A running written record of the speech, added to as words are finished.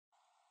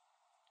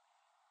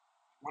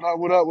What up,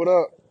 what up, what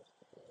up?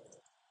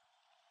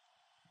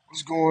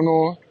 What's going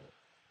on?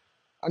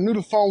 I knew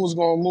the phone was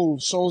gonna move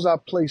as soon as I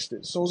placed it.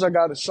 As soon as I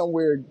got it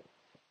somewhere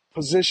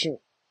positioned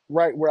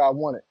right where I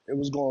want it, it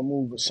was gonna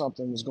move or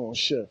something was gonna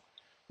shift.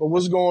 But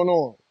what's going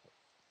on?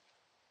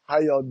 How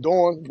y'all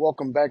doing?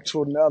 Welcome back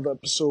to another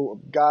episode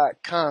of God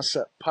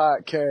Concept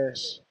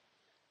Podcast.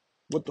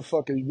 What the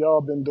fuck have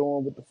y'all been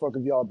doing? What the fuck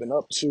have y'all been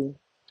up to?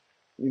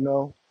 You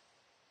know,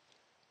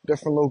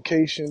 different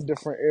location,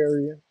 different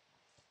area,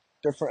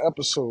 different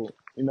episode.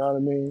 You know what I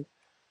mean?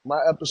 My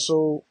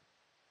episode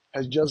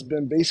has just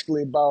been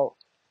basically about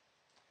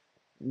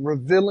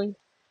revealing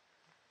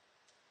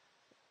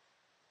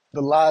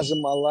the lies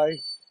in my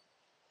life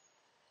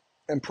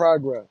and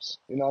progress.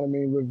 You know what I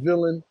mean?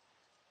 Revealing,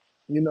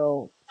 you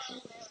know,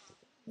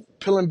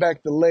 peeling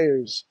back the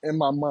layers in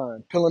my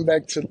mind, peeling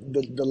back to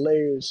the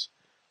layers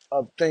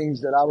of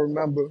things that I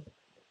remember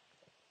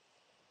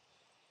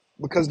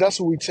because that's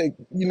what we take,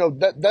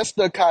 that's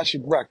the Akashic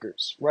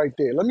records right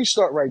there. Let me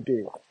start right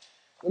there.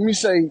 Let me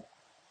say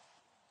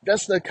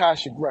that's the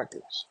Akashic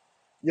records.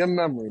 Your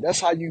memory.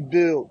 That's how you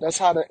build. That's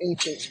how the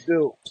ancients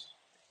built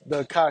the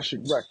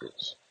Akashic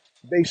records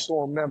based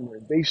on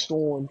memory, based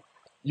on,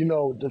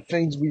 the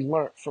things we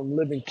learned from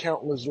living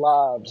countless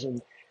lives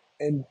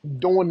and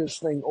doing this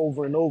thing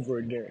over and over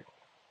again.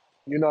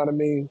 You know what I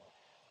mean?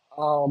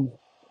 Um,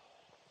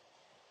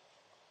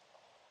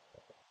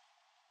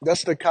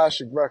 that's the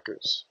Akashic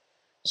records.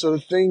 So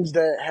the things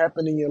that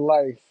happen in your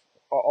life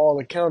are all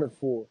accounted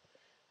for.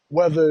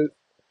 Whether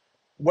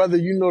whether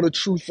you know the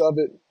truth of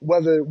it,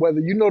 whether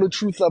you know the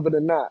truth of it or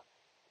not,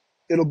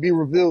 it'll be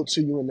revealed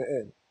to you in the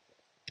end.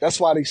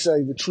 That's why they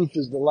say the truth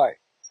is the light.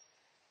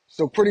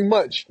 So pretty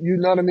much, you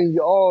know what I mean?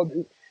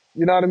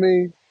 You know what I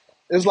mean?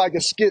 It's like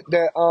a skit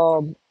that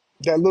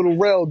Little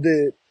Rel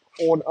did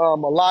on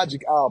a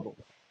Logic album,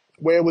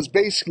 where it was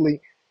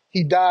basically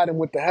he died and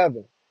went to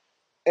heaven,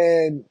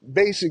 and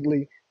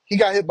basically he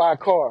got hit by a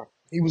car.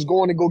 He was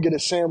going to go get a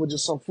sandwich or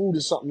some food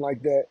or something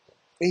like that,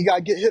 and he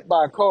got get hit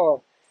by a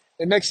car.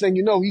 And next thing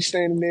you know, he's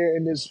standing there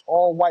in this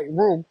all white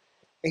room,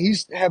 and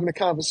he's having a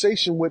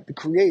conversation with the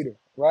creator,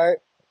 right?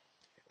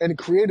 And the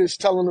creator's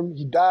telling him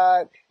he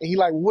died, and he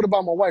like, what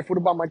about my wife? What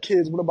about my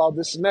kids? What about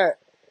this and that?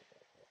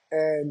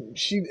 And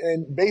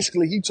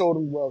basically he told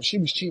him, well, she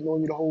was cheating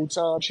on you the whole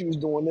time. She was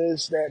doing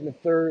this, that, and the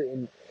third,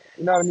 and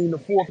you know what I mean, the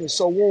fourth, and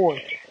so on.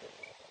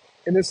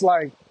 And it's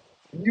like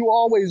you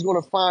always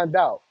gonna find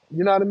out.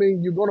 You know what I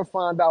mean? You're gonna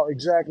find out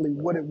exactly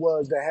what it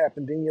was that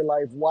happened in your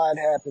life, why it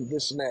happened,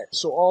 this and that.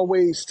 So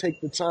always take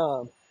the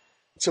time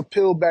to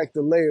peel back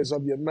the layers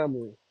of your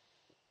memory.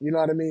 You know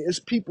what I mean? It's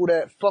people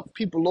that fuck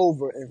people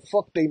over and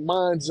fuck their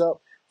minds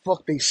up,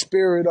 fuck their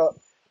spirit up,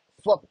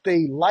 fuck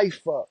their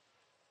life up.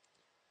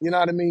 You know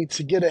what I mean?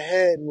 To get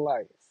ahead in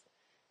life.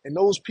 And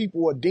those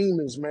people are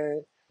demons,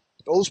 man.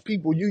 Those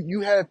people,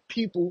 you have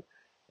people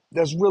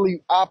that's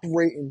really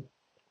operating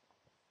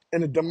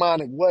in a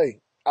demonic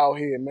way out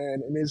here,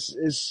 man. And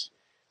it's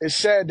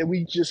sad that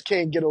we just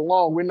can't get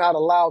along. We're not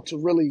allowed to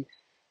really,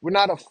 we're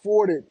not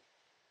afforded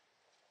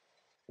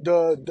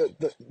the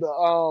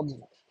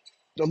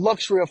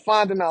luxury of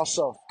finding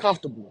ourselves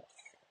comfortable.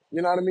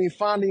 You know what I mean?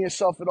 Finding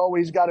yourself, it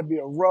always got to be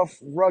a rough,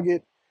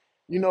 rugged,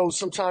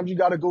 sometimes you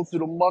got to go through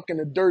the muck and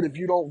the dirt if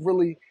you don't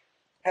really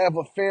have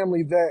a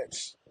family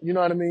that's, you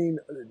know what I mean,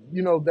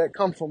 that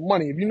come from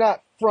money. If you're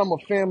not from a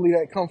family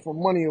that come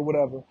from money or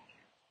whatever,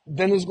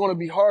 then it's going to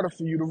be harder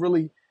for you to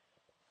really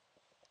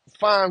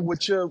find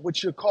what your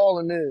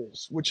calling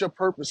is, what your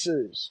purpose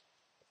is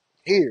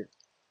here.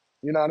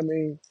 You know what I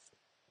mean?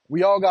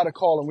 We all got a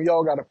calling. We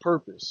all got a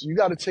purpose. You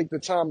got to take the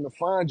time to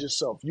find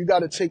yourself. You got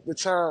to take the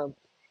time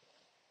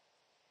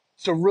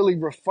to really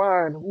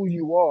refine who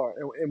you are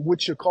and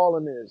what your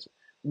calling is,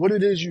 what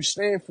it is you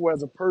stand for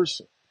as a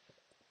person.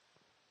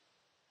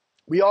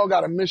 We all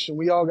got a mission.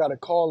 We all got a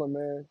calling,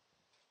 man.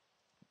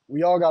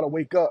 We all got to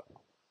wake up.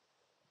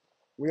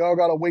 We all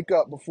got to wake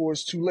up before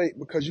it's too late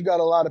because you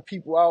got a lot of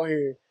people out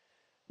here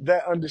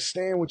that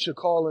understand what your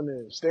calling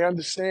is. They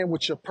understand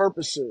what your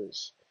purpose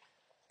is.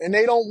 And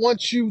they don't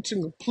want you to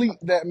complete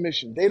that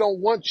mission. They don't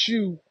want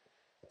you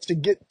to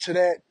get to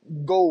that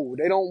goal.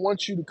 They don't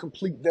want you to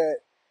complete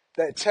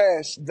that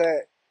task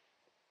that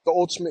the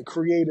ultimate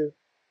creator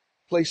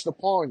placed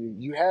upon you.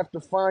 You have to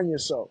find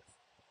yourself.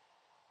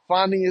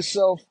 Finding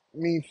yourself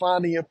mean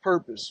finding your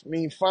purpose,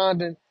 mean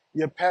finding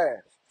your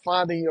path,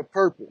 finding your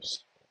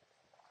purpose.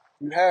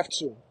 You have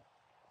to.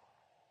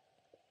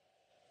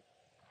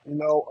 You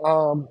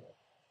know,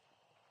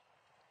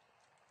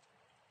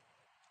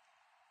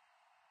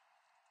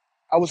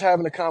 I was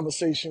having a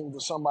conversation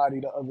with somebody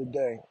the other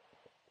day,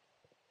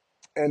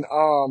 and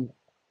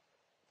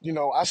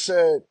I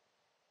said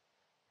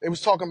they was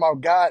talking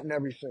about God and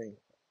everything,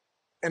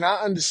 and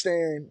I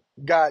understand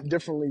God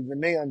differently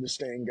than they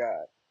understand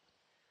God.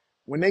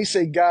 When they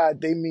say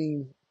God, they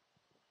mean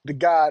the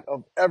God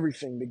of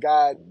everything, the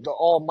God, the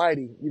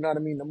Almighty. You know what I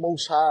mean, the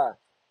Most High.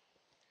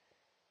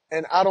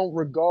 And I don't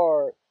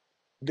regard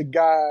the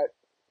God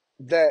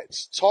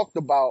that's talked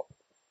about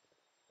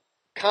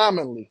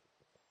commonly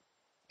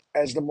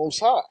as the Most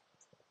High.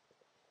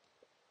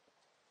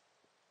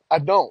 I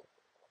don't.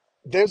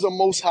 There's a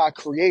most high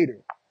creator.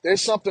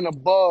 There's something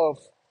above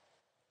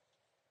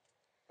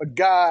a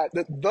God,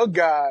 the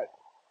God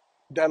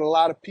that a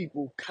lot of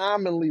people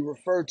commonly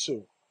refer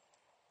to.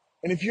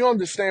 And if you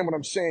understand what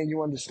I'm saying,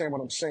 you understand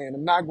what I'm saying.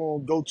 I'm not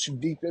going to go too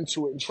deep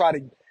into it and try to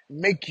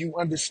make you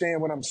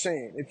understand what I'm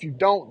saying. If you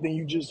don't, then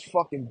you just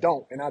fucking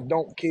don't. And I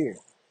don't care.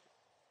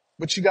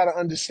 But you got to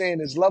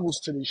understand there's levels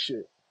to this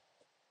shit.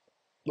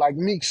 Like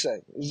Meek say,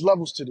 there's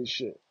levels to this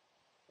shit.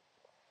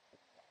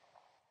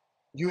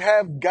 You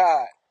have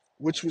God,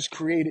 which was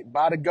created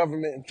by the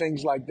government and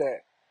things like that.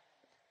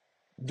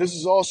 This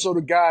is also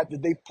the God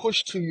that they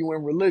push to you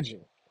in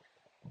religion.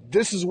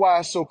 This is why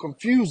it's so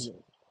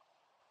confusing.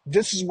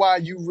 This is why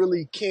you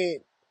really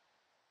can't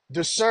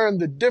discern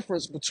the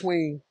difference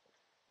between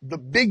the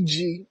big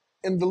G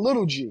and the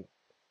little g.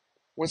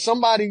 When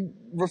somebody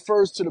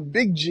refers to the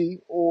big G,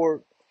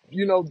 or,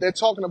 they're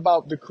talking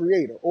about the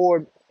creator,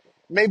 or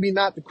maybe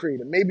not the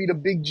creator. Maybe the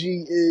big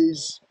G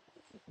is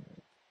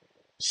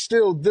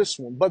still this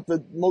one, but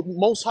the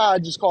most high, I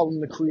just call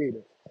him the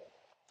creator.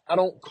 I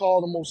don't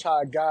call the most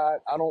high God.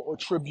 I don't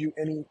attribute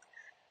any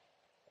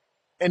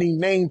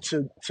name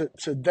to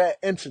that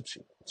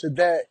entity, to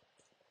that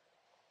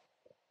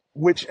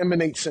which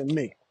emanates in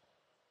me.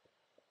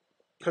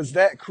 Because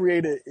that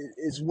creator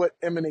is what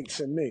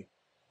emanates in me.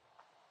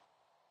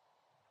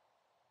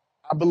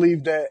 I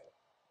believe that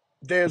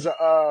there's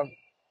how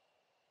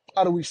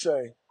do we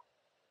say,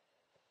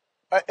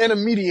 an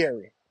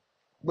intermediary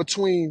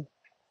between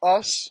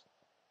us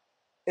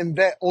and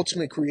that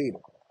ultimate creator.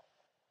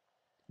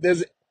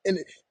 There's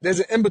there's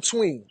an in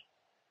between.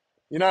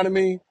 You know what I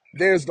mean?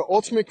 There's the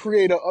ultimate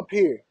creator up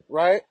here,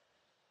 right?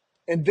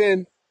 And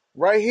then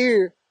right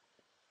here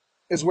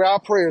is where our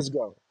prayers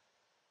go.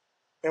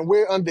 And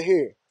we're under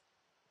here.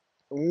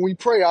 And when we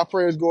pray, our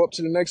prayers go up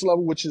to the next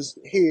level, which is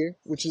here,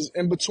 which is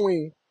in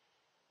between.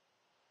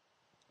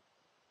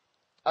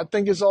 I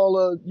think it's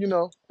all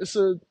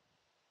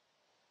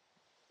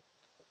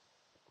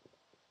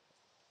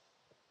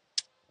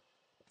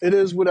it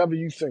is whatever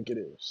you think it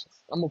is.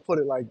 I'm gonna put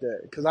it like that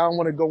because I don't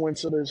want to go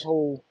into this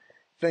whole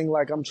thing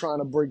like I'm trying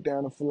to break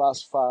down and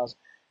philosophize.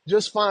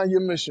 Just find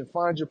your mission,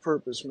 find your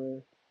purpose,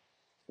 man.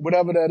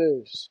 Whatever that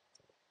is.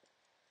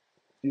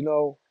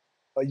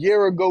 A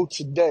year ago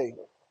today,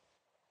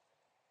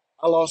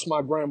 I lost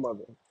my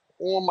grandmother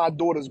on my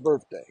daughter's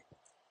birthday.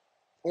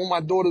 On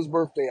my daughter's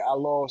birthday, I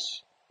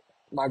lost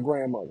my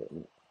grandmother.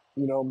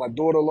 My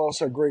daughter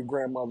lost her great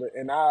grandmother,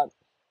 and I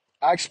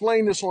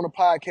explained this on a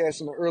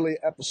podcast in an earlier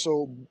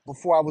episode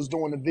before I was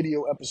doing the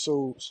video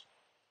episodes.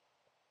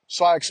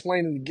 So I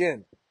explained it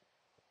again.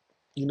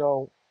 You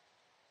know,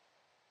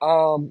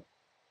 um,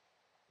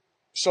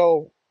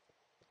 so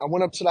I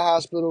went up to the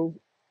hospital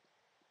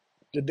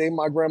the day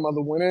my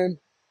grandmother went in.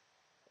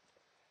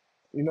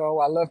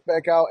 I left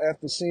back out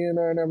after seeing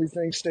her and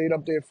everything, stayed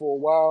up there for a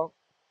while.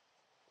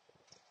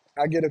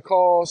 I get a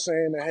call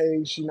saying that,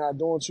 hey, she's not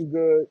doing too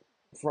good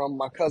from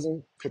my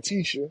cousin,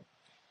 Katisha.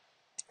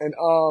 And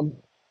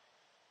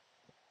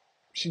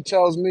she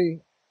tells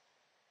me,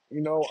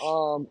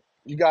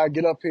 you gotta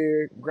get up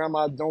here.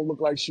 Grandma don't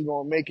look like she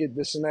gonna make it,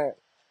 this and that.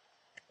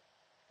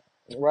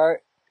 Right?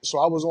 So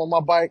I was on my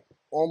bike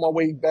on my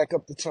way back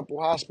up to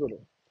Temple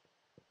Hospital.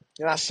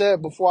 And I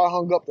said, before I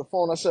hung up the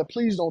phone, I said,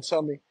 please don't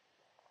tell me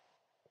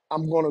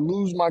I'm gonna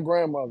lose my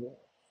grandmother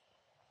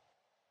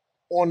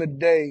on the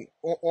day,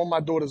 on my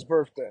daughter's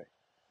birthday.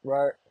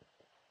 Right?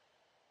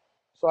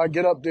 So I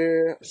get up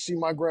there, see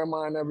my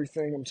grandma and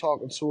everything. I'm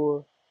talking to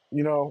her,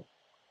 you know.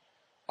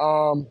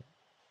 Um,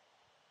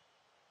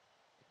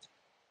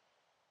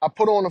 I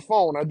put her on the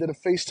phone. I did a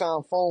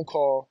FaceTime phone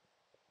call,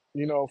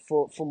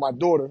 for my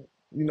daughter,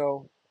 you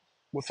know,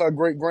 with her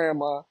great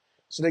grandma,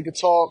 so they could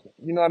talk.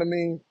 You know what I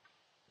mean?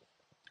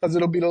 Because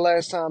it'll be the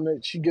last time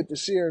that she get to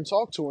see her and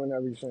talk to her and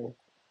everything.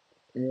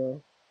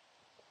 You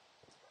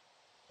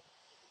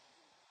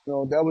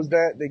know, that was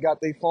that. They got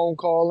their phone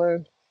call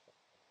in.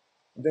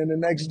 Then the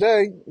next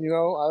day,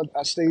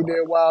 I stayed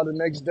there a while. The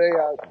next day,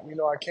 I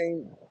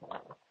came.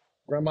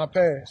 Grandma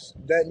passed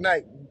that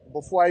night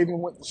before I even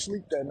went to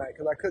sleep that night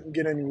because I couldn't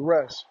get any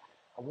rest.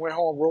 I went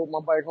home, rode my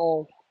bike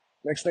home.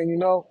 Next thing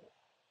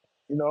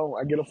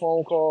I get a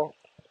phone call.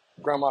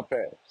 Grandma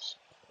passed.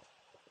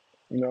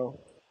 You know,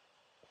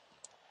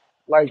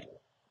 like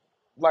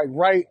like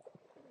right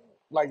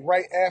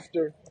right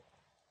after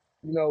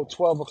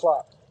 12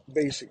 o'clock.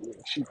 Basically,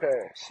 she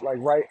passed. Like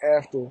right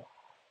after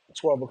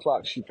 12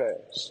 o'clock, she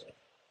passed.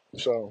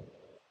 So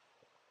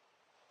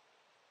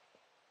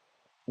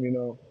you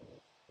know,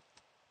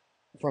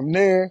 from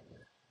there,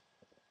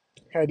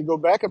 had to go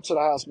back up to the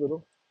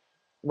hospital.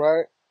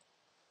 Right,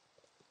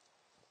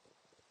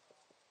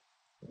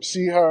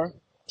 see her,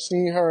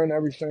 seeing her and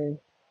everything.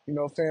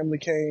 Family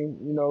came.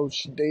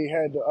 They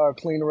had to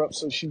clean her up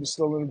so she was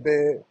still in the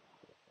bed.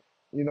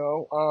 You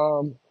know,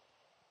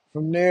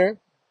 from there,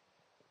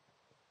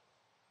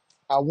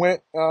 I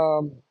went.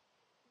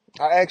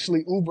 I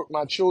actually Ubered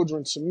my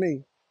children to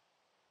me,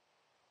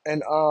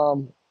 and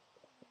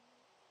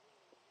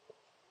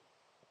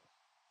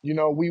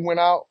we went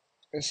out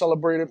and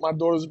celebrated my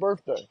daughter's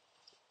birthday.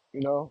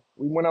 You know,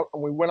 we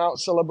went out,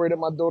 celebrated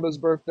my daughter's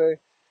birthday.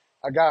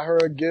 I got her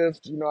a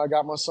gift. You know, I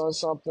got my son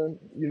something.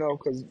 You know,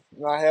 because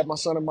I had my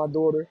son and my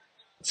daughter.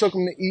 Took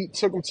him to eat.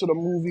 Took him to the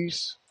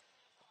movies.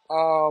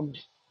 Um,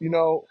 you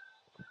know,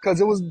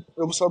 because it was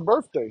her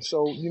birthday.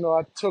 So you know,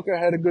 I took her,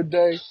 had a good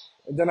day,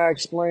 and then I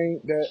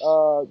explained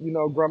that you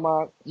know,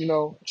 grandma, you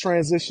know,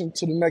 transitioned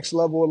to the next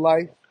level of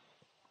life,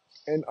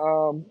 and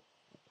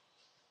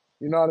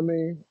you know what I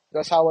mean.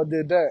 That's how I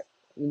did that.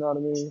 You know what I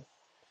mean.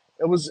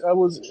 It was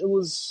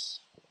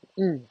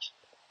mm,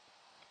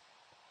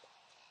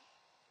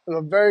 it was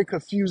a very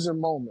confusing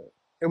moment.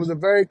 It was a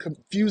very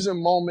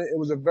confusing moment. It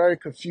was a very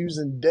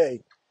confusing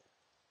day.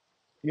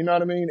 You know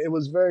what I mean. It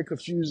was very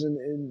confusing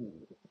in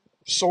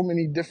so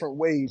many different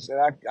ways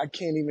that I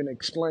can't even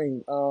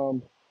explain.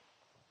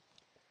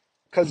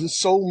 Because there's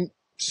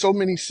so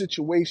many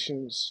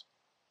situations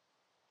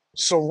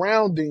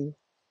surrounding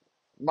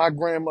my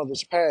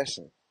grandmother's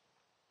passing.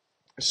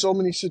 So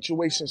many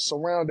situations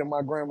surrounding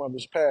my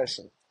grandmother's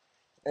passing.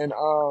 And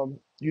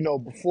you know,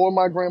 before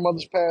my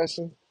grandmother's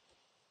passing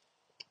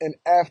and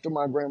after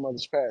my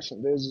grandmother's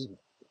passing, there's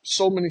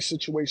so many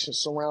situations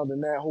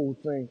surrounding that whole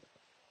thing.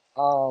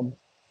 Um,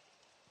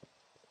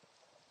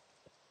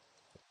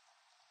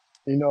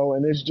 you know,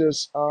 and it's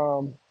just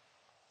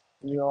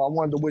you know, I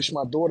wanted to wish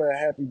my daughter a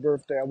happy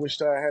birthday. I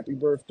wished her a happy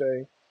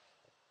birthday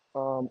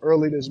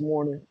early this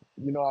morning.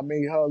 You know, I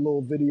made her a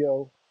little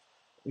video,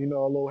 you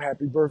know, a little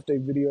happy birthday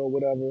video or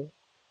whatever.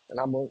 And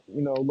I'm going to,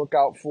 you know, look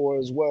out for her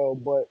as well.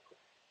 But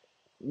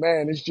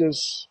man, it's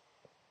just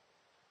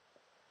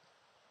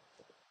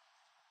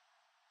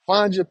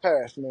find your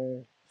path,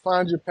 man.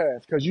 Find your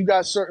path. Because you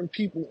got certain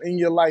people in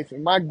your life.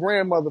 And my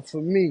grandmother,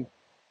 for me,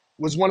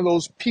 was one of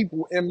those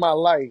people in my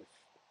life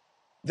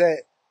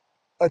that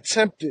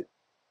attempted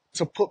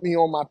to put me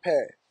on my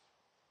path.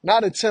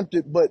 Not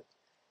attempted, but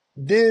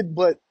did,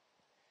 but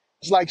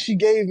it's like she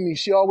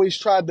always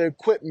tried to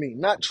equip me.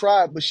 Not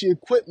tried, but she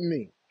equipped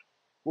me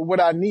with what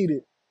I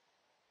needed.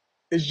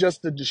 It's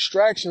just the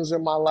distractions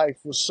in my life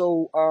were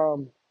so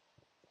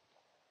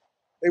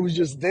it was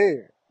just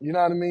there. You know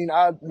what I mean?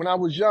 When I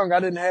was young, I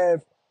didn't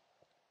have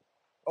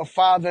a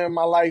father in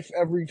my life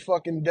every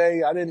fucking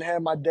day. I didn't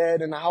have my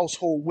dad in the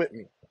household with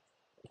me.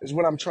 Is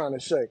what I'm trying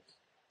to say.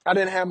 I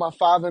didn't have my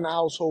father in the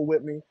household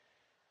with me,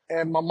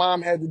 and my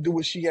mom had to do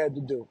what she had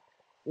to do.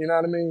 You know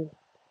what I mean?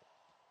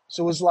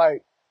 So it's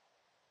like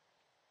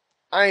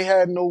I ain't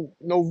had no,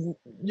 you know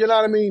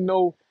what I mean?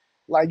 No,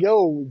 like,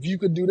 yo, if you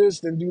could do this,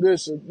 then do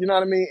this. Or, you know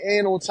what I mean?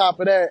 And on top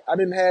of that, I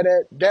didn't have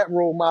that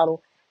role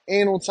model.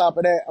 And on top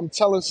of that, I'm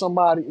telling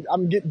somebody,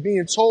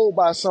 being told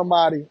by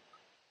somebody,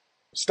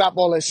 stop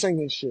all that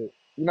singing shit.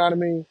 You know what I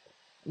mean?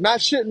 Not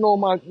shitting on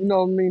my, you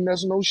know what I mean?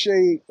 There's no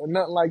shade or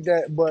nothing like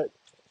that. But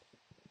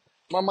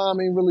my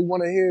mom ain't really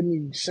want to hear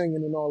me singing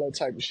and all that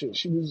type of shit.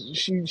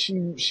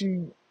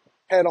 She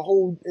had a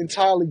whole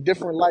entirely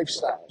different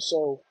lifestyle.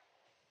 So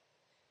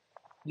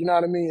you know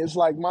what I mean? It's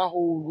like my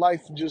whole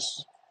life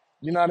just,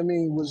 you know what I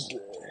mean, was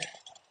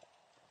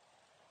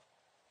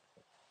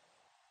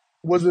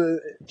a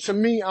to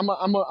me. I'm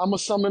a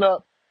sum it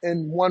up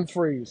in one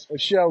phrase: a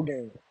shell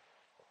game.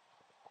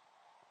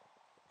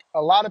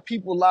 A lot of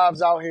people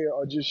lives out here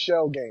are just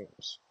shell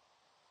games.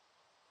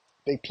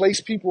 They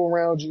place people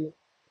around you,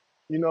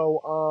 you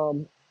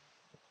know,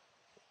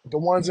 the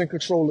ones in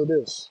control of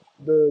this.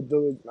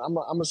 I'm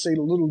gonna say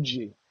the little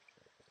G.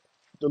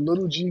 The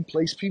little G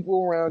place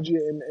people around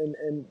you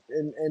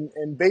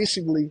and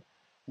basically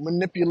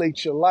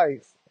manipulate your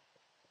life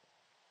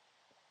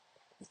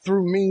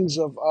through means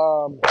of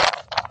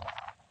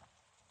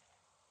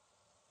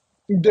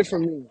through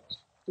different means.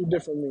 Through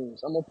different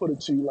means. I'm gonna put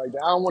it to you like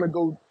that. I don't want to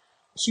go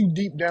too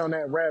deep down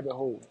that rabbit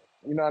hole.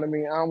 You know what I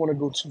mean? I don't want to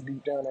go too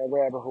deep down that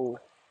rabbit hole.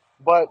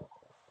 But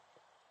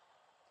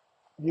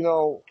you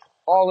know,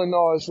 all in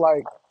all, it's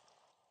like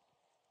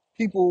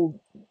people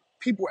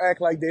people act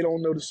like they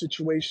don't know the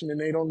situation and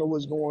they don't know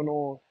what's going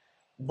on.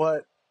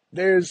 But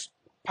there's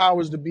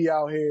powers to be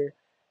out here,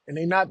 and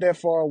they're not that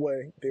far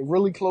away. They're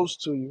really close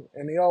to you,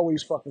 and they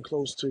always fucking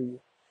close to you.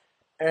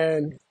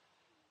 And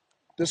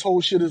this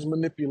whole shit is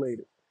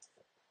manipulated.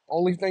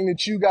 Only thing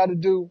that you got to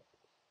do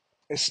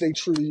is stay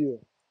true to you.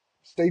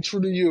 Stay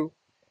true to you,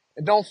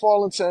 and don't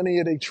fall into any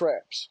of their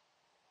traps.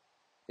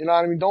 You know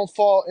what I mean? Don't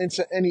fall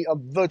into any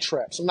of the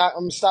traps. I'm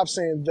gonna stop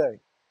saying they,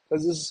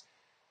 because it's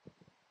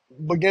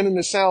beginning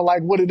to sound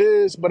like what it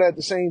is, but at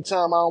the same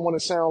time, I don't want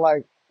to sound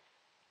like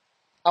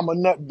I'm a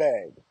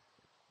nutbag.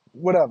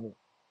 Whatever.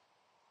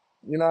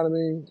 You know what I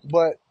mean?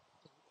 But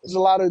it's a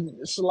lot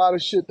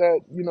of shit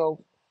that, you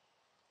know,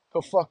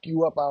 could fuck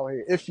you up out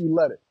here if you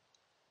let it,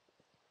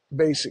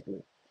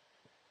 basically.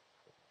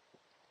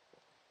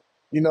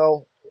 You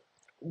know,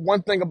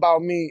 one thing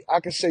about me, I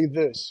can say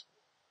this.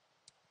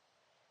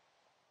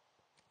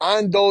 I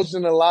indulged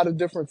in a lot of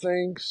different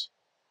things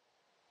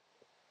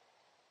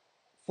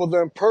for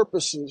the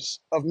purposes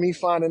of me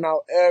finding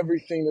out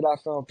everything that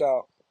I found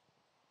out.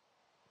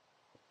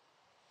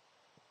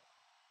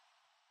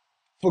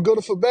 For good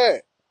or for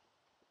bad.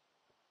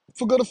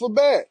 For good or for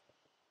bad.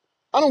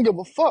 I don't give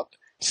a fuck.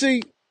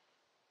 See,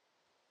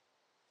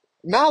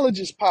 Knowledge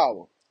is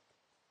power.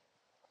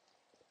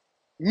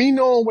 Me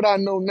knowing what I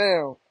know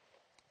now,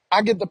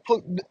 I get to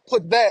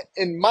put that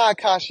in my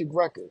Akashic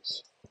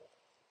records.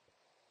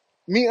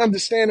 Me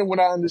understanding what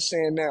I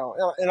understand now.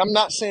 And I'm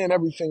not saying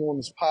everything on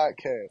this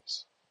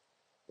podcast,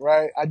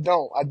 right? I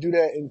don't. I do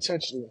that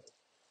intentionally.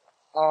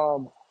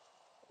 Um,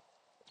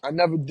 I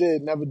never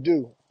did, never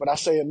do, but I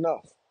say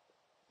enough.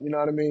 You know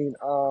what I mean?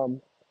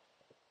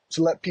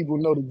 To let people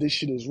know that this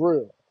shit is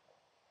real.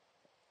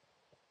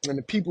 And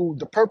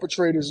the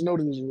perpetrators know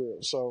that it's real.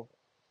 So,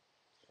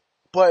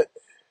 but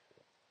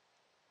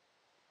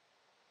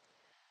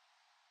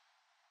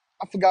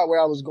I forgot where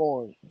I was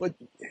going. But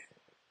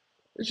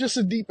it's just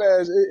a deep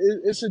ass,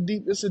 it's a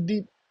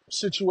deep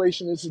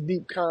situation. It's a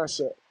deep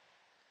concept.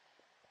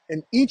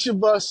 And each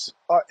of us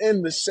are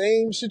in the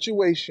same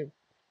situation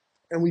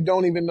and we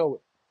don't even know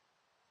it.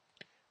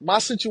 My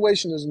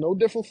situation is no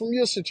different from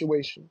your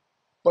situation,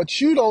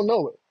 but you don't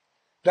know it.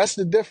 That's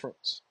the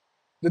difference.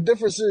 The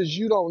difference is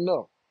you don't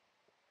know.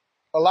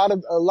 A lot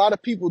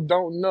of people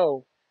don't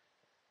know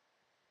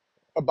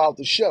about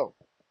the show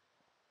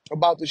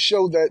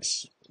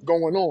that's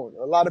going on.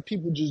 A lot of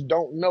people just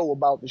don't know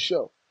about the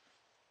show.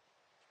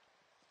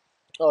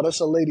 Oh,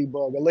 that's a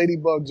ladybug. A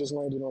ladybug just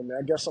landed on me.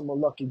 I guess I'm a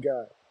lucky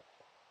guy.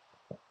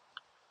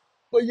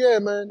 But yeah,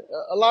 man,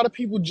 a lot of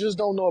people just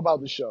don't know about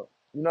the show.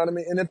 You know what I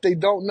mean? And if they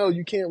don't know,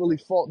 you can't really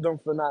fault them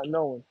for not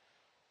knowing.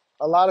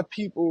 A lot of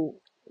people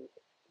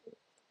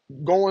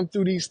going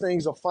through these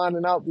things or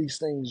finding out these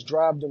things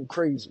drive them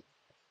crazy.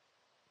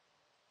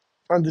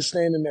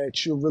 Understanding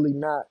that you're really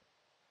not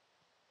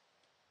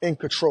in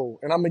control.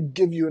 And I'm going to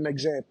give you an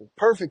example.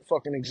 Perfect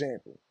fucking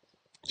example.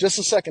 Just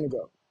a second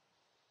ago,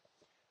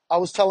 I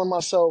was telling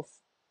myself,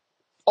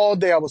 all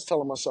day I was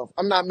telling myself,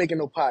 I'm not making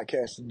no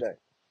podcast today.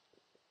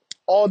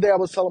 All day I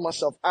was telling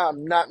myself,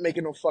 I'm not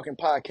making no fucking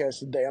podcast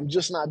today. I'm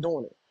just not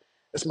doing it.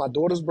 It's my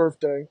daughter's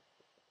birthday.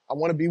 I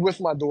want to be with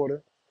my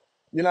daughter.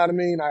 You know what I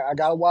mean? I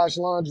gotta wash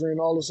laundry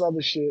and all this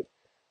other shit.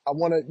 I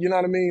want to, you know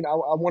what I mean? I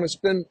want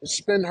to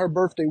spend her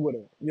birthday with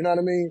her. You know what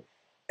I mean?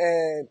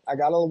 And I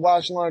gotta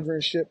wash laundry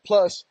and shit.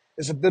 Plus,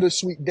 it's a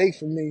bittersweet day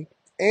for me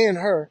and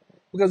her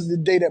because of the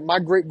day that my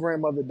great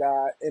grandmother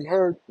died and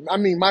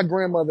my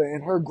grandmother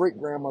and her great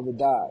grandmother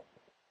died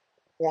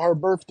on her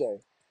birthday.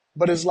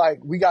 But it's like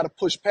we got to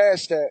push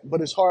past that.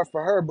 But it's hard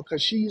for her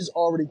because she's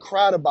already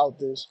cried about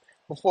this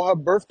before her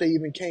birthday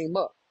even came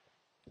up.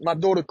 My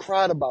daughter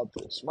cried about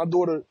this. My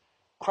daughter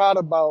cried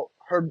about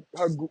her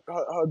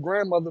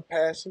grandmother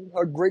passing,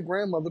 her great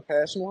grandmother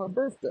passing on her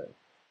birthday.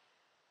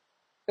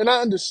 And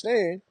I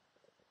understand.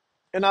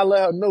 And I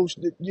let her know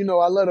that,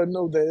 I let her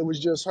know that it was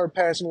just her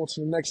passing on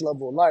to the next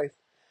level of life.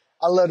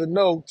 I let her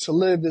know to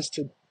live is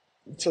to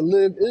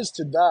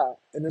die.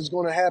 And it's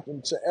going to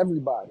happen to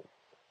everybody.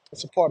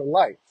 It's a part of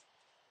life.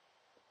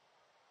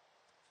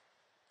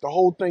 The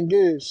whole thing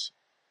is,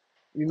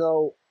 you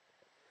know,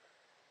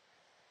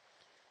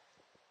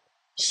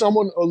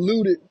 someone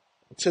alluded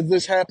to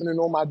this happening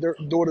on my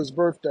daughter's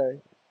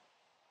birthday.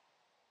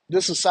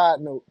 This is a side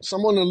note.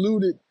 Someone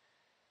alluded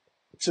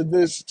to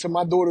this to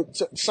my daughter.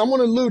 Someone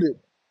alluded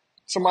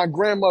to my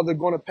grandmother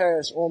going to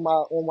pass on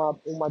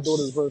my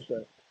daughter's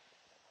birthday.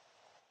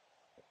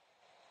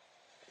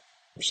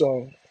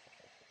 So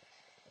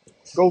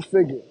go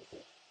figure.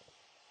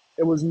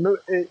 It was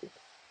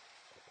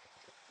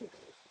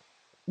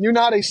you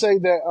know how they say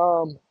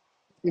that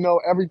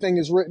everything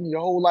is written. Your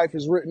whole life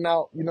is written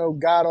out.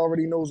 God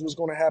already knows what's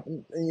going to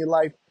happen in your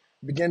life,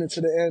 beginning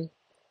to the end.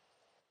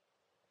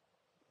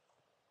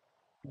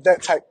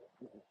 That type,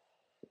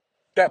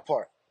 that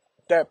part,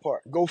 that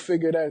part. Go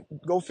figure that.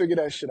 Go figure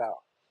that shit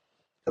out.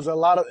 Because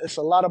it's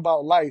a lot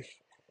about life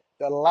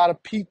that a lot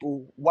of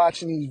people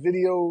watching these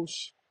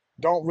videos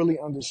don't really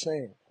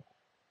understand.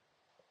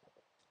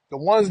 The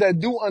ones that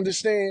do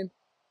understand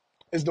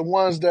is the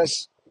ones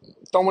that's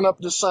throwing up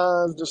the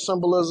signs, the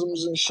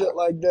symbolisms and shit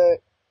like that.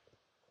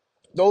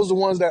 Those are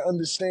the ones that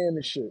understand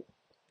the shit.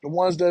 The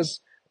ones that's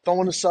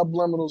throwing the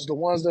subliminals, the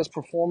ones that's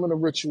performing the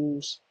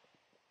rituals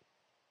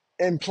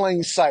in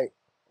plain sight.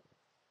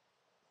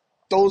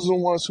 Those are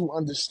the ones who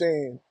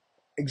understand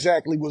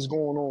exactly what's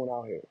going on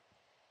out here.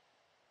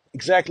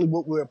 Exactly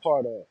what we're a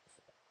part of.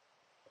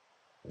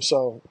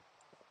 So,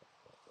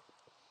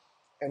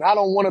 and I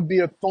don't want to be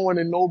a thorn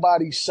in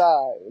nobody's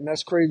side. And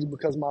that's crazy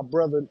because my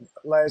brother,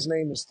 last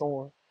name is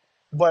Thorn.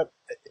 But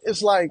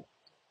it's like,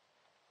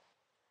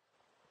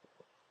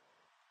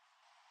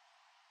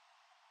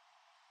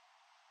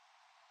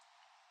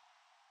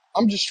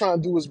 I'm just trying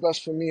to do what's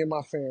best for me and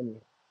my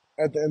family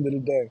at the end of the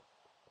day.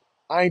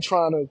 I ain't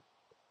trying to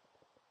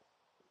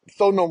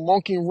throw no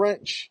monkey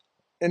wrench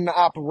in the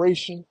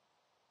operation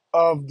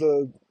of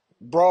the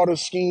broader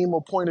scheme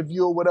or point of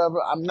view or whatever.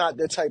 I'm not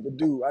that type of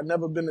dude. I've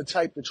never been the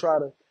type to try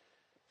to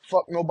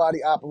fuck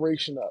nobody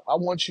operation up. I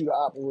want you to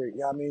operate,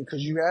 you know what I mean?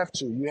 Because you have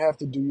to. You have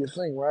to do your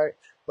thing, right?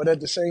 But at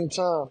the same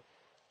time,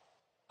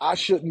 I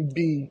shouldn't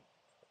be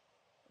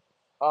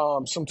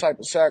some type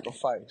of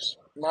sacrifice.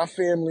 My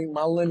family,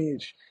 my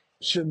lineage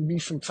shouldn't be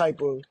some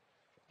type of,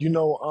 you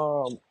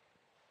know,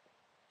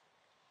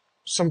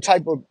 some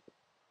type of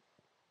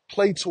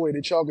play toy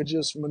that y'all could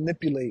just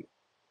manipulate.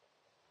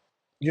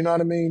 You know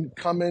what I mean?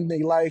 Come in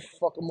their life,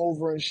 fuck them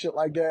over and shit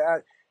like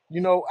that.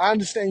 I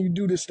understand you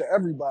do this to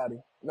everybody.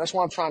 And that's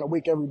why I'm trying to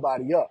wake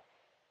everybody up.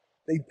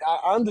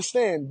 I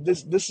understand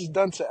this is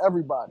done to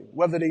everybody,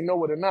 whether they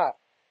know it or not.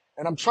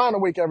 And I'm trying to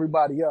wake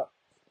everybody up.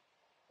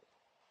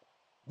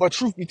 But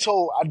truth be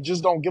told, I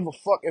just don't give a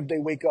fuck if they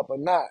wake up or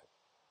not.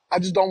 I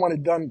just don't want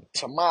it done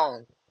to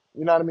mine.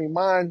 You know what I mean?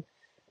 Mine,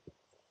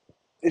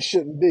 it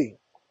shouldn't be.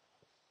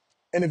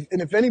 And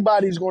if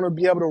anybody's going to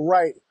be able to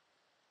write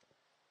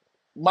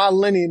my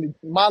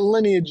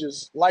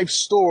lineage's life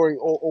story,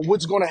 or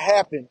what's going to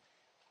happen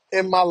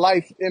in my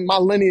life, in my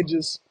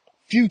lineage's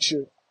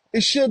future,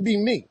 it should be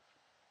me.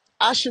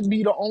 I should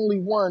be the only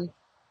one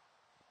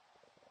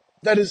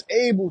that is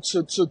able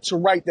to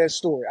write that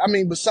story. I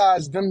mean,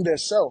 besides them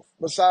themselves,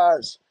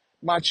 besides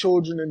my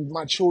children and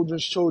my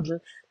children's children,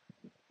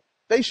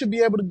 they should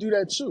be able to do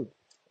that too.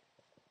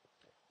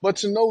 But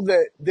to know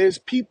that there's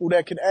people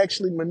that can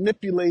actually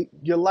manipulate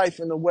your life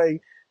in a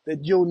way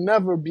that you'll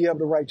never be able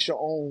to write your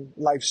own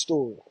life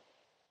story.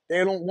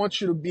 They don't want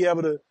you to be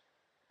able to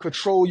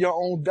control your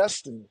own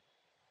destiny.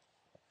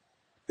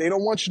 They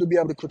don't want you to be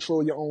able to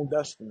control your own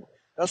destiny.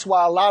 That's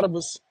why a lot of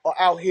us are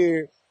out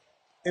here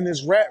in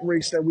this rat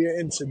race that we are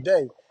in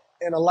today.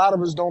 And a lot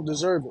of us don't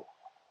deserve it.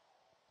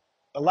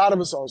 A lot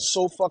of us are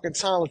so fucking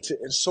talented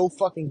and so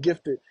fucking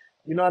gifted.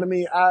 You know what I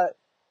mean?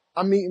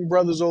 I'm meeting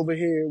brothers over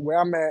here where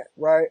I'm at,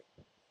 right?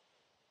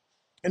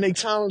 And they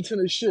talented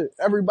as shit.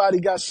 Everybody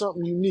got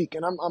something unique.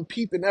 And I'm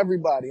peeping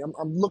everybody.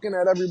 I'm looking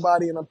at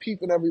everybody and I'm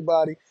peeping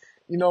everybody.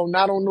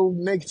 Not on no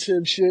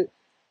negative shit.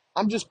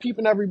 I'm just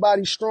peeping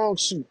everybody's strong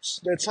suits,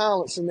 their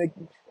talents and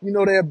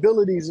their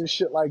abilities and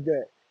shit like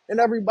that. And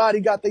everybody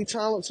got their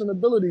talents and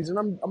abilities. And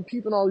I'm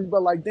peeping all these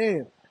brothers like,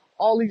 damn,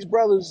 all these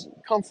brothers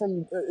come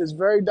from is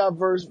very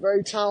diverse,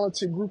 very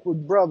talented group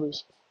of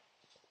brothers.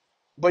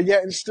 But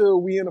yet and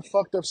still we in a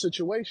fucked up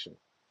situation.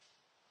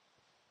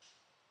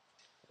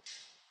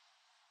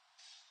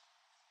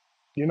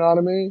 You know what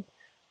I mean?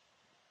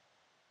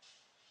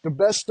 The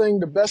best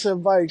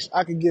advice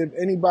I could give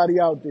anybody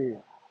out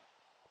there,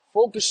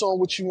 focus on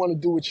what you want to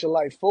do with your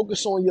life.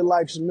 Focus on your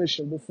life's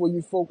mission before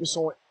you focus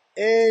on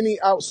any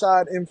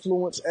outside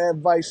influence,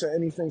 advice, or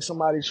anything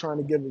somebody's trying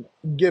to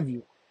give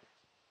you.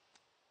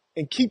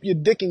 And keep your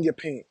dick in your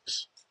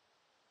pants.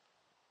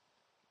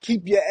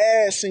 Keep your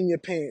ass in your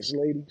pants,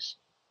 ladies.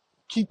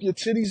 Keep your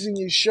titties in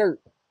your shirt.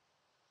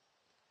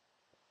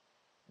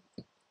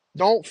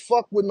 Don't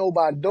fuck with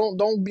nobody.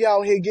 Don't be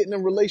out here getting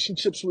in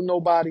relationships with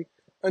nobody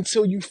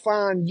until you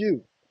find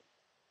you.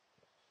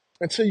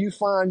 Until you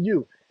find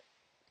you.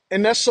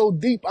 And that's so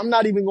deep, I'm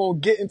not even going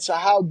to get into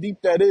how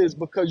deep that is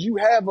because you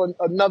have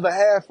another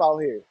half out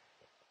here.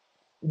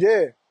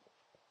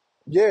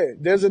 Yeah,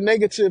 there's a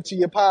negative to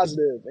your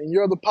positive, and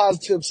you're the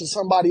positive to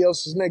somebody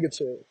else's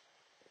negative.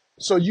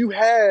 So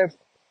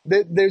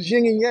there's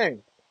yin and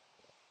yang.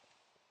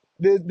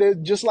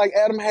 Just like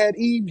Adam had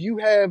Eve,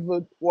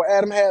 or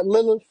Adam had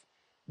Lilith,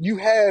 you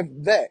have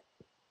that.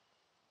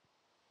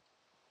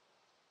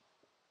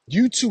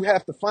 You two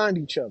have to find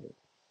each other.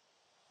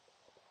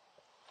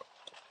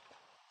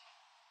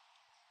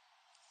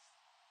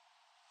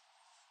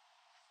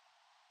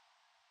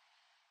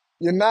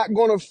 You're not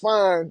going to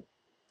find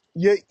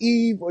your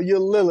Eve or your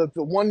Lilith,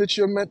 the one that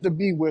you're meant to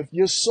be with,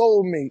 your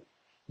soulmate.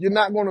 You're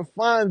not going to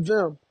find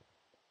them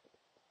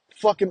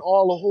fucking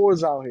all the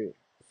whores out here,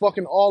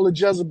 fucking all the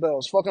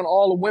Jezebels, fucking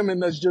all the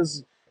women that's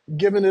just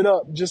giving it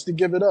up just to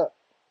give it up,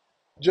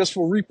 just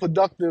for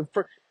reproductive.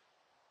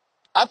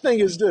 I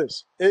think it's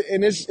this,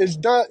 and it's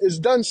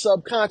done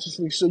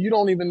subconsciously, so you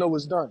don't even know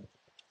it's done.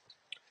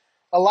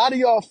 A lot of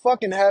y'all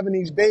fucking having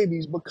these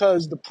babies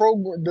because the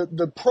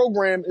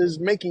program is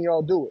making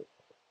y'all do it.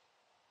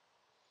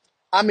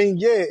 I mean,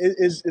 yeah,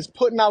 it's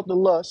putting out the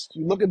lust.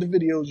 You look at the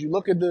videos, you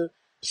look at the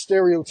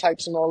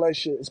stereotypes and all that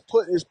shit. It's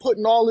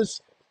putting all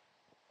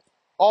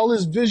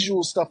this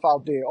visual stuff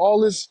out there,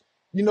 all this,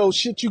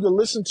 shit you can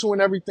listen to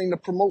and everything to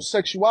promote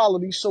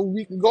sexuality so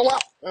we can go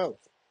out. Oh.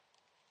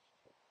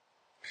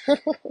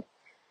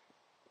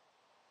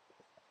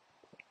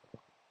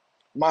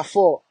 My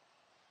fault.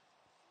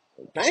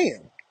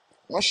 Damn.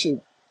 My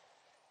shit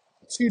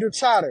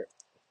teeter-totter.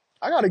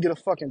 I gotta get a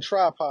fucking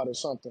tripod or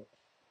something.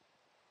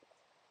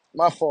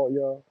 My fault,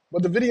 y'all.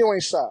 But the video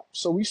ain't stopped,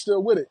 so we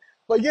still with it.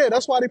 But yeah,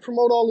 that's why they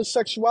promote all this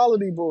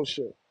sexuality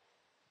bullshit.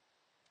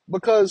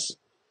 Because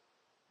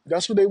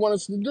that's what they want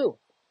us to do.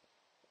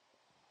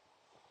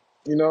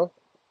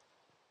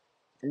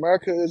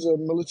 America is a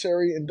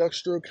military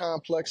industrial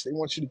complex. They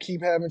want you to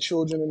keep having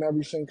children and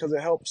everything because it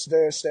helps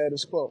their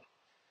status quo.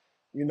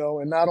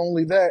 And not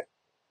only that,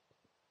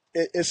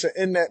 it's an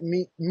end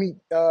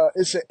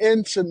it's an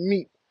end to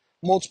meet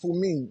multiple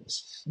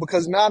means.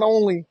 Because not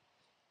only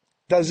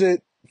does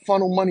it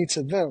funnel money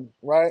to them,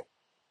 right?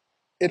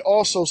 It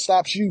also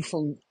stops you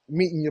from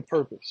meeting your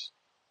purpose,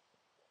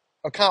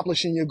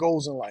 accomplishing your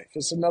goals in life.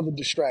 It's another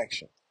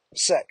distraction.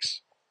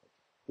 Sex,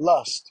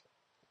 lust,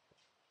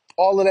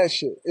 all of that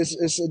shit.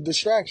 It's a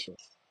distraction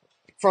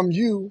from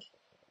you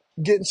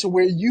getting to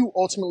where you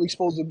ultimately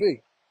supposed to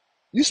be.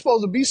 You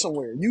supposed to be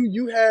somewhere.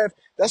 You have.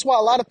 That's why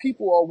a lot of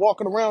people are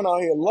walking around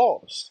out here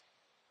lost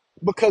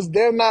because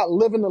they're not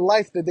living the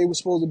life that they were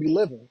supposed to be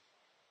living.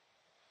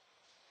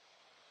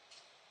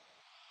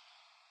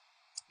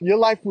 Your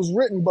life was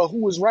written, but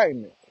who was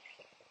writing it?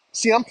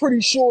 See, I'm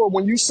pretty sure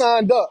when you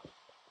signed up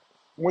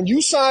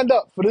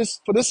for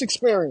this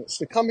experience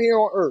to come here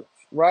on Earth,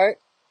 right?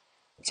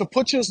 To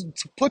put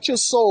your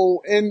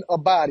soul in a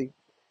body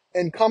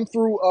and come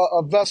through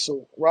a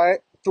vessel, right?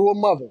 Through a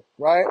mother,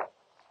 right?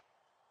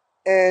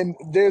 And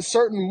there's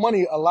certain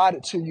money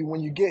allotted to you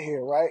when you get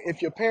here, right?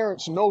 If your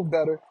parents know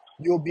better,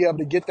 you'll be able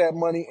to get that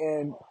money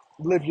and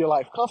live your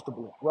life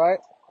comfortably, right?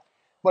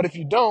 But if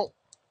you don't,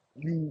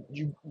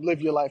 you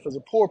live your life as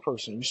a poor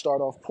person. You start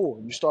off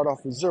poor. You start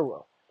off with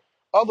zero.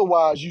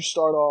 Otherwise, you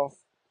start off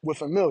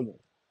with 1 million,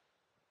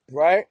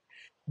 right?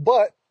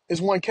 But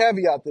there's one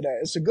caveat to that.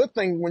 It's a good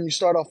thing when you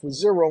start off with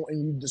zero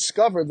and you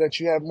discover that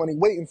you have money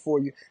waiting for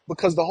you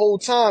because the whole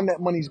time that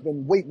money's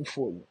been waiting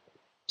for you.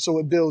 So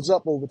it builds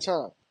up over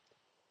time.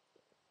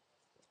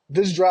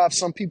 This drives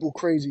some people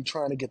crazy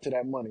trying to get to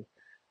that money.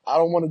 I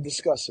don't want to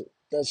discuss it.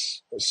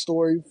 That's a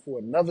story for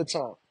another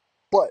time.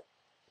 But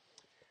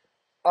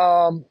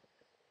um,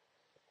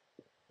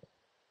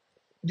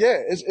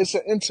 yeah, it's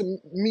an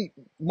intimate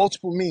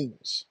multiple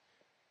means.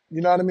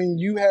 You know what I mean?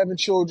 You having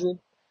children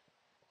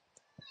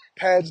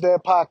pads their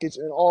pockets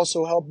and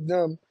also help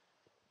them.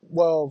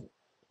 Well,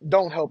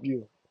 don't help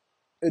you.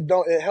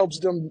 It helps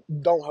them.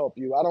 Don't help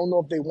you. I don't know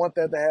if they want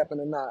that to happen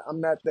or not.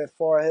 I'm not that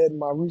far ahead in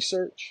my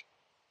research.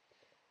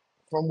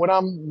 From what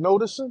I'm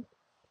noticing,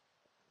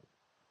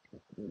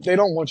 they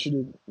don't want you to,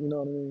 you know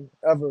what I mean,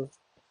 ever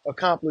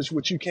accomplish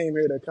what you came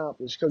here to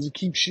accomplish because it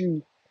keeps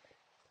you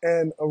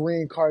in a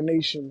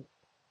reincarnation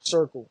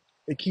circle.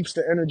 It keeps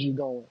the energy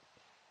going.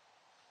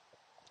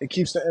 It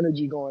keeps the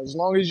energy going. As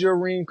long as you're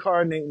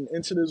reincarnating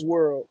into this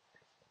world,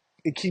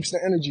 it keeps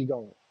the energy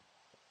going.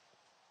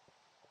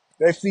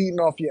 They're feeding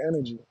off your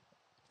energy.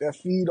 They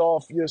feed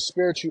off your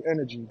spiritual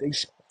energy. They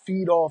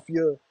feed off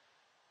your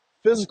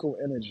physical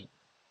energy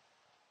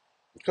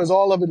because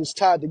all of it is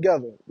tied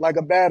together like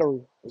a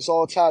battery. It's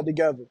all tied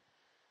together.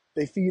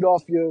 They feed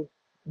off your,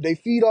 they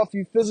feed off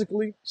you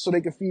physically so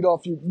they can feed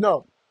off you.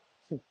 No,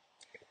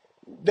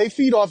 they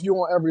feed off you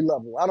on every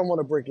level. I don't want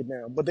to break it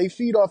down, but they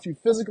feed off you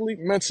physically,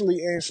 mentally,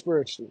 and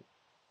spiritually.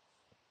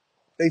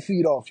 They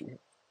feed off you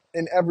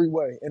in every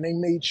way, and they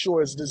made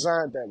sure it's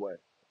designed that way.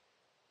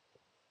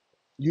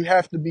 You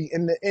have to be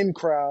in the in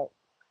crowd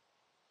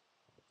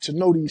to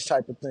know these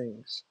type of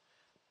things.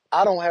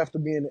 I don't have to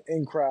be in the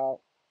in crowd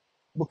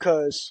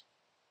because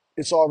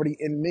it's already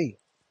in me.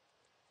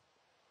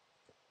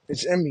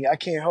 It's in me. I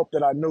can't help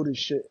that I know this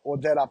shit or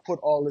that I put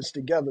all this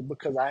together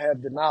because I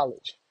have the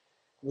knowledge.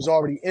 It was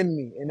already in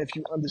me. And if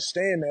you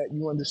understand that,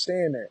 you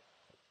understand that.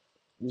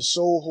 Your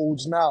soul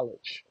holds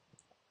knowledge.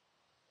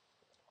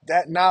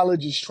 That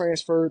knowledge is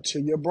transferred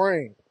to your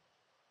brain.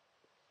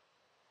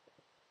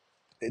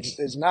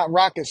 It's not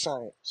rocket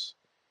science.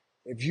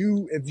 If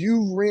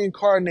you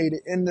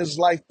reincarnated in this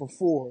life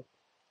before,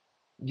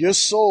 your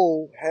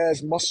soul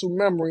has muscle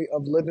memory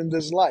of living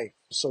this life.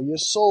 So your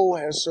soul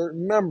has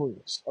certain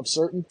memories of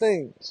certain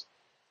things,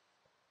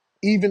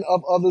 even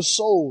of other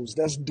souls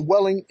that's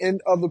dwelling in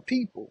other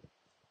people.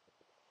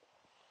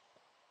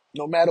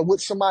 No matter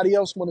what somebody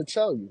else want to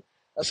tell you,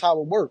 that's how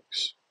it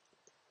works.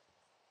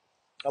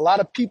 A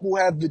lot of people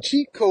have the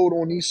cheat code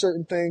on these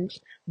certain things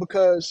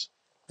because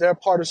they're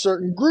part of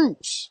certain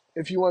groups,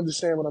 if you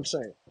understand what I'm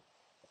saying.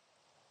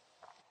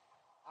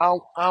 I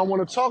don't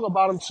want to talk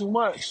about them too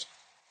much.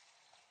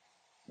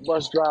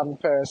 Bus driving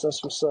past,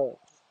 that's what's up.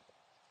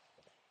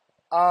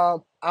 I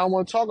don't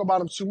want to talk about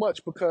them too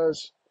much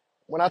because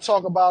when I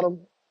talk about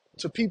them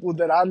to people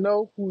that I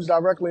know who's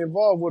directly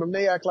involved with them,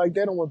 they act like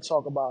they don't want to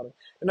talk about it.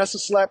 And that's a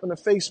slap in the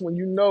face when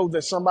you know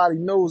that somebody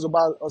knows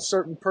about a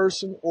certain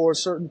person or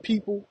certain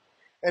people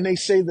and they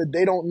say that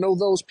they don't know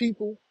those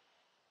people,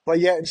 but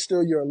yet and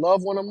still you're a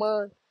loved one of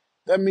mine.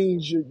 That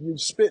means you're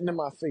spitting in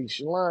my face.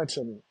 You're lying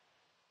to me.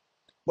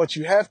 But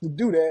you have to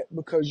do that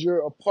because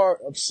you're a part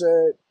of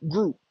said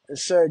group. And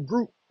said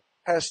group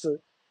has to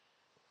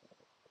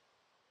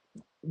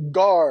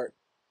guard,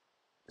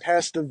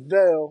 has to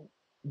veil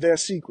their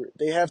secret.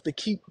 They have to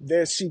keep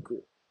their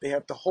secret. They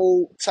have to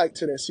hold tight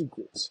to their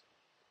secrets.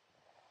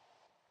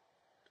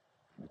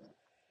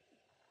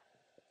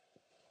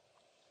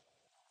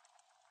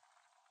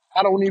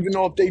 I don't even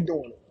know if they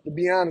doing it. To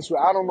be honest with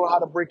you, I don't know how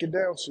to break it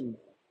down to you.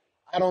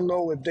 I don't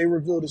know if they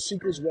reveal the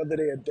secrets, whether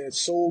their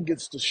soul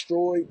gets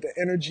destroyed, the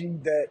energy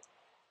that,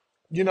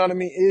 you know what I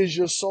mean, is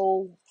your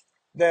soul,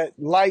 that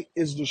light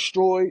is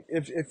destroyed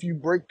if you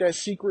break that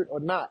secret or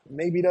not.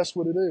 Maybe that's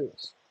what it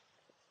is.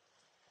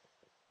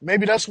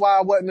 Maybe that's why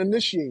I wasn't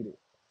initiated.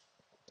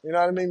 You know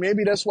what I mean?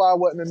 Maybe that's why I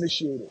wasn't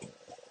initiated.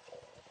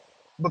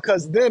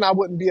 Because then I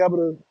wouldn't be able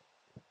to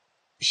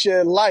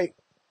shed light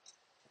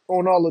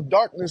on all the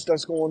darkness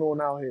that's going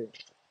on out here.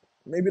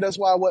 Maybe that's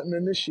why I wasn't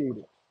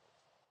initiated.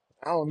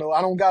 I don't know.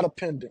 I don't got a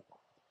pendant.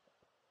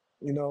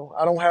 You know,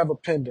 I don't have a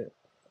pendant.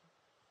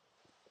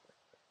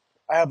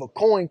 I have a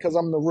coin because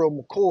I'm the real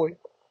McCoy.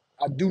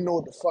 I do know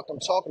what the fuck I'm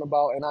talking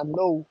about, and I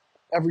know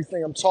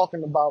everything I'm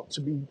talking about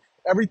to be,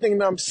 everything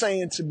that I'm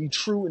saying to be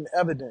true and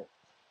evident.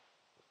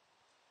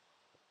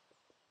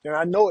 And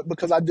I know it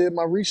because I did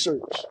my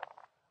research.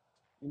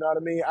 You know what I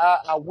mean?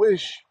 I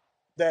wish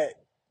that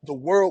the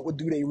world would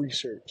do their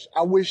research.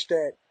 I wish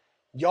that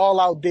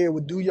y'all out there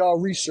would do y'all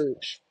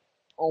research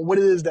on what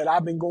it is that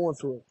I've been going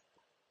through.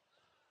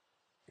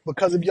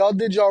 Because if y'all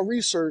did y'all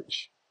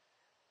research,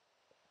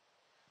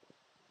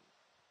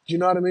 you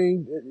know what I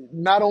mean?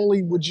 Not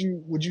only would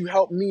you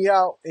help me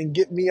out and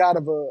get me out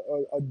of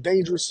a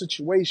dangerous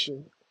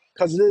situation,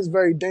 because it is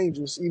very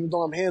dangerous, even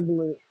though I'm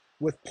handling it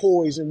with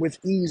poise and with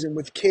ease and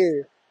with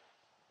care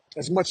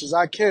as much as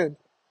I can.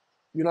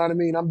 You know what I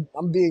mean?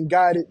 I'm being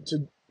guided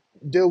to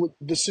deal with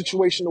the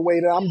situation the way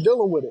that I'm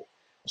dealing with it.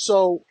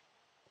 So,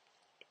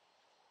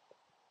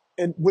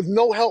 and with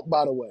no help,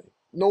 by the way,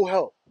 no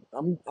help.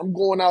 I'm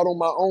going out on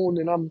my own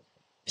and I'm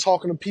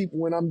talking to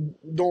people and I'm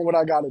doing what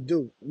I got to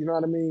do. You know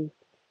what I mean?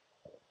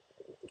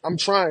 I'm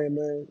trying,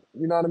 man.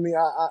 You know what I mean?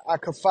 I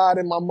confide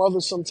in my mother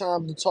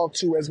sometimes to talk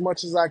to as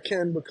much as I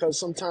can because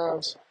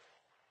sometimes,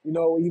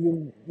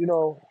 even,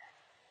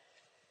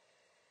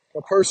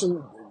 a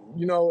person,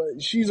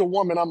 she's a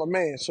woman, I'm a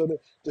man. So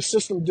the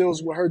system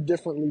deals with her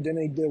differently than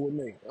they deal with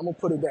me. I'm going to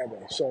put it that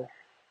way. So,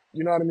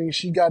 you know what I mean?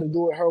 She got to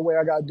do it her way.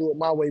 I got to do it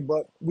my way,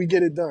 but we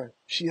get it done.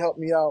 She helped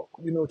me out,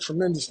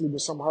 tremendously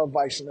with some of her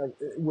advice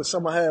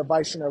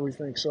and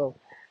everything. So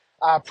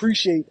I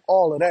appreciate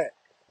all of that.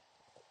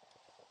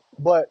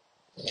 But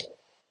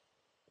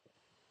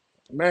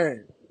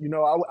man,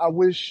 I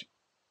wish,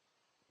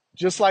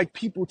 just like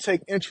people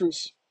take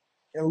interest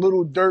in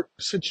Little Dirk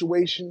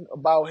situation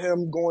about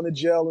him going to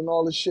jail and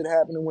all this shit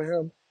happening with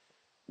him,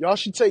 y'all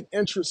should take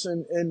interest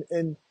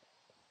in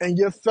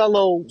your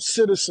fellow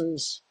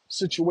citizens'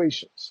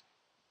 situations.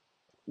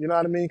 You know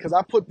what I mean? Because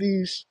I put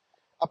these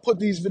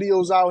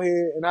videos out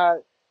here, and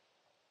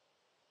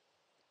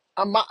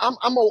I'm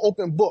an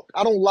open book.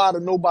 I don't lie to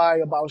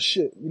nobody about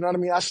shit. You know what I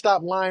mean? I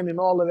stopped lying and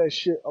all of that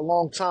shit a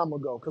long time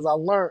ago because I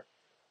learned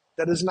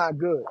that it's not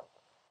good.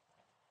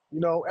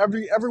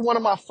 Every one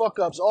of my fuck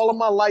ups, all of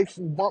my life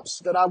and bumps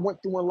that I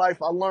went through in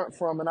life, I learned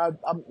from, and I'm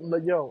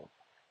like, yo,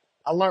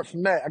 I learned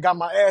from that. I got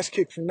my ass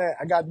kicked from that.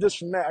 I got this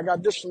from that. I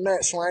got this from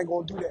that. So I ain't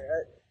gonna do that.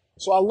 Right?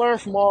 So I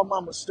learned from all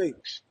my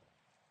mistakes.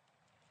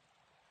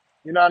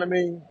 You know what I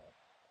mean?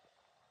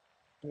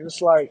 And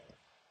it's like,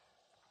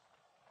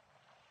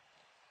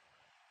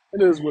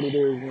 it is what it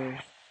is, man.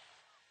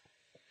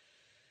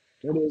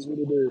 It is what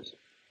it is.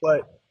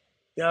 But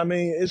you know what I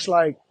mean? It's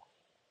like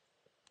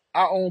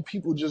our own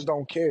people just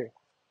don't care.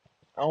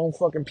 Our own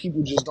fucking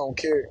people just don't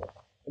care.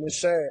 And it's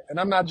sad. And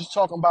I'm not just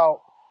talking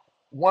about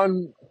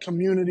one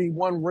community,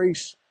 one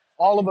race.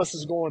 All of us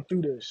is going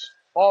through this.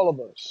 All of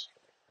us.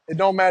 It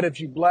don't matter if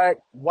you black,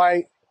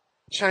 white,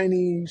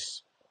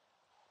 Chinese,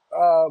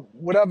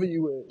 whatever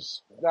you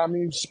is. I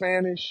mean,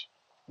 Spanish.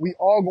 We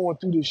all going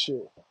through this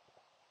shit.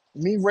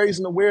 Me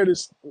raising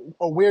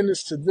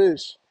awareness to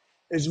this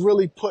is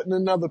really putting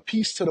another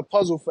piece to the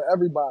puzzle for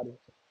everybody.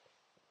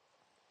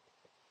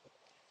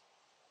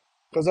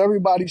 Because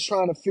everybody's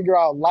trying to figure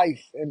out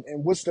life and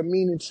what's the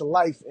meaning to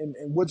life and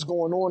what's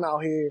going on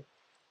out here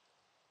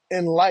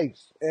in life.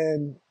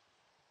 And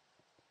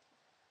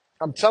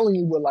I'm telling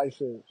you what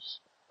life is.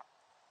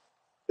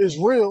 It's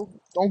real.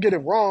 Don't get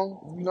it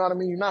wrong. You know what I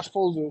mean? You're not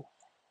supposed to,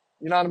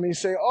 you know what I mean,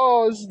 say,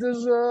 oh, it's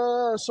this,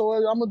 so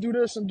I'm going to do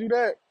this and do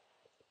that.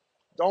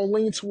 Don't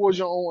lean towards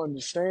your own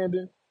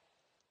understanding.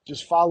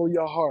 Just follow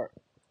your heart.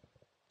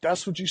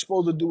 That's what you're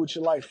supposed to do with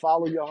your life.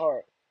 Follow your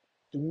heart.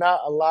 Do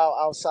not allow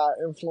outside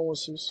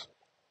influences,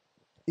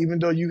 even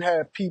though you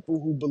have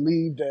people who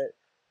believe that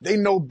they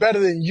know better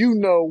than you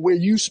know what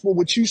you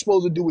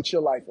supposed to do with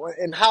your life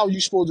and how you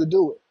supposed to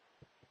do it.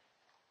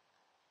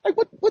 Like,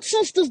 what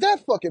sense does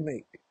that fucking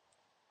make?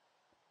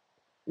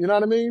 You know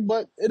what I mean?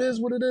 But it is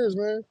what it is,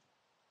 man.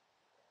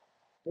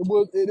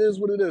 It is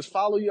what it is.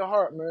 Follow your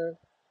heart, man.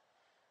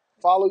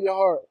 Follow your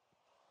heart.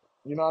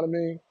 You know what I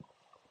mean?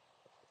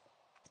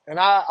 And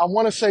I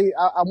want to say,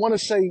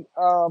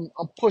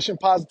 I'm pushing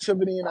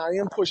positivity, and I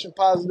am pushing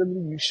positivity.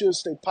 You should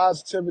stay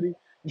positivity.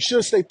 You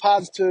should stay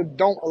positive.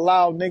 Don't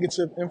allow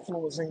negative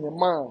influence in your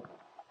mind.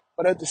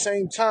 But at the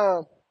same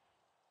time,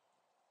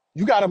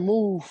 you got to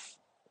move.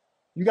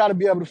 You got to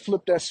be able to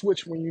flip that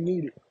switch when you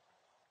need it.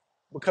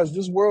 Because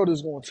this world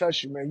is going to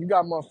test you, man. You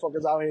got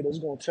motherfuckers out here that's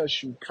going to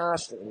test you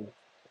constantly.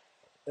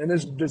 And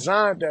it's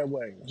designed that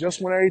way. Just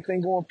when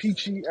everything going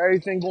peachy,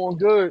 everything going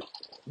good,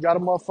 you got a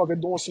motherfucker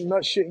doing some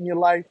nut shit in your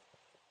life,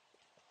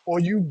 or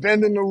you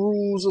bending the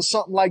rules or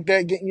something like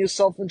that, getting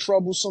yourself in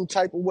trouble some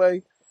type of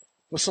way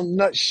for some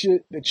nut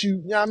shit that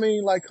you know what I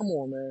mean? Like, come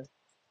on, man.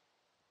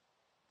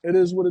 It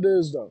is what it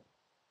is, though.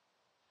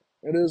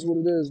 It is what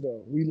it is,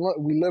 though. We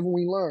live and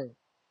we learn.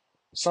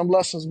 Some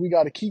lessons we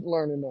got to keep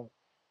learning, though,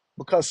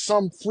 because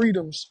some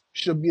freedoms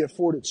should be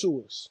afforded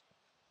to us.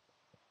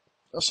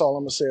 That's all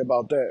I'm going to say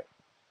about that.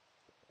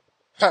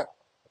 Huh,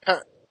 huh.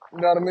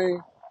 You know what I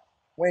mean?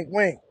 Wink,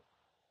 wink.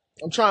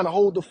 I'm trying to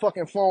hold the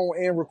fucking phone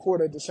and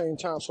record at the same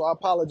time, so I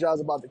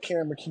apologize about the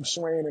camera keep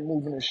swaying and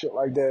moving and shit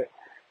like that.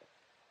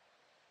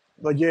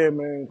 But yeah,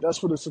 man,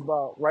 that's what it's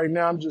about. Right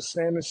now, I'm just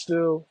standing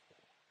still,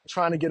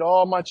 trying to get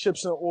all my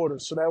chips in order,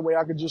 so that way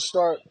I could just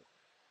start,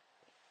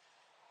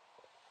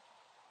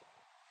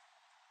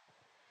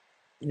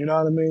 you know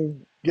what I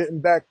mean, getting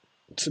back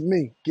to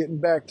me, getting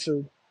back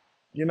to,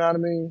 you know what I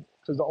mean?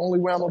 Because the only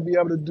way I'm going to be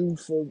able to do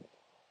for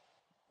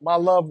my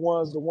loved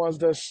ones, the ones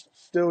that's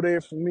still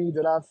there for me,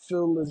 that I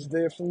feel is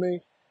there for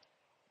me,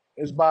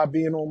 is by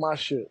being on my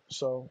shit.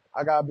 So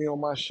I gotta be on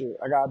my shit.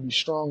 I gotta be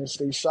strong and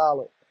stay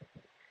solid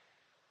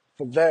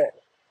for that.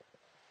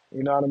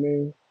 You know what I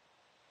mean?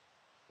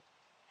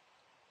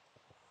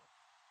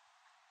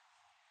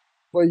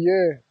 But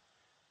yeah,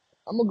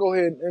 I'm gonna go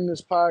ahead and end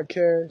this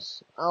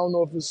podcast. I don't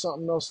know if there's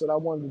something else that I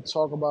wanted to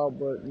talk about,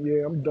 but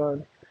yeah, I'm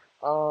done.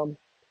 Um,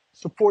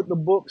 support the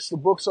books. The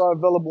books are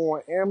available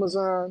on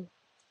Amazon,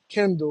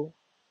 Kindle,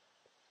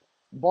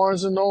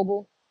 Barnes and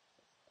Noble,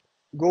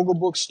 Google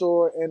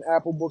Bookstore, and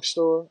Apple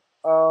Bookstore.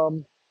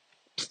 You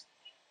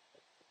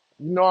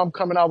know I'm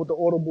coming out with the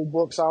Audible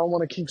books. I don't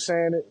want to keep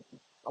saying it.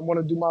 I want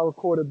to do my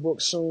recorded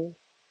book soon.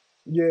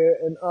 Yeah,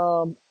 and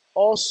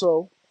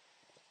also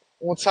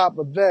on top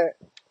of that,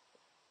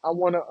 I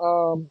want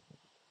to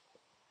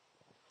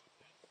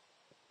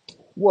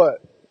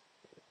what?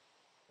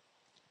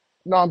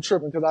 No, I'm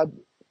tripping because I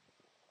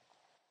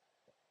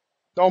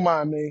don't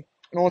mind me.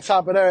 And on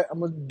top of that, I'm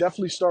gonna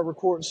definitely start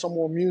recording some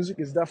more music.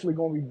 It's definitely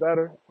gonna be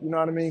better. You know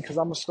what I mean? Because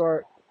I'm gonna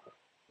start.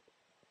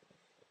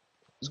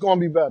 It's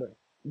gonna be better.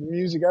 The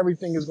music,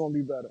 everything is gonna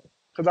be better.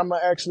 Because I'm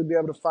gonna actually be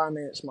able to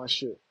finance my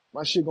shit.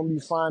 My shit gonna be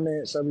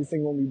financed.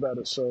 Everything gonna be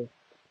better. So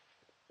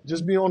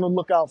just be on the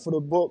lookout for the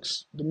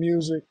books, the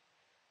music,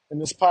 and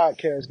this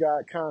podcast,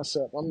 God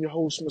Concept. I'm your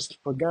host, Mr.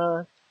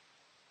 Pagan.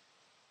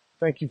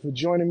 Thank you for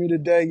joining me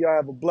today. Y'all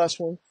have a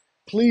blessed one.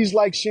 Please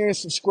like, share, and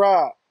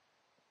subscribe.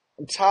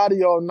 I'm tired of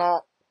y'all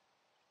not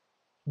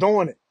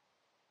doing it.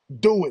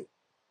 Do it.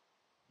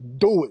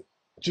 Do it.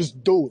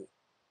 Just do it.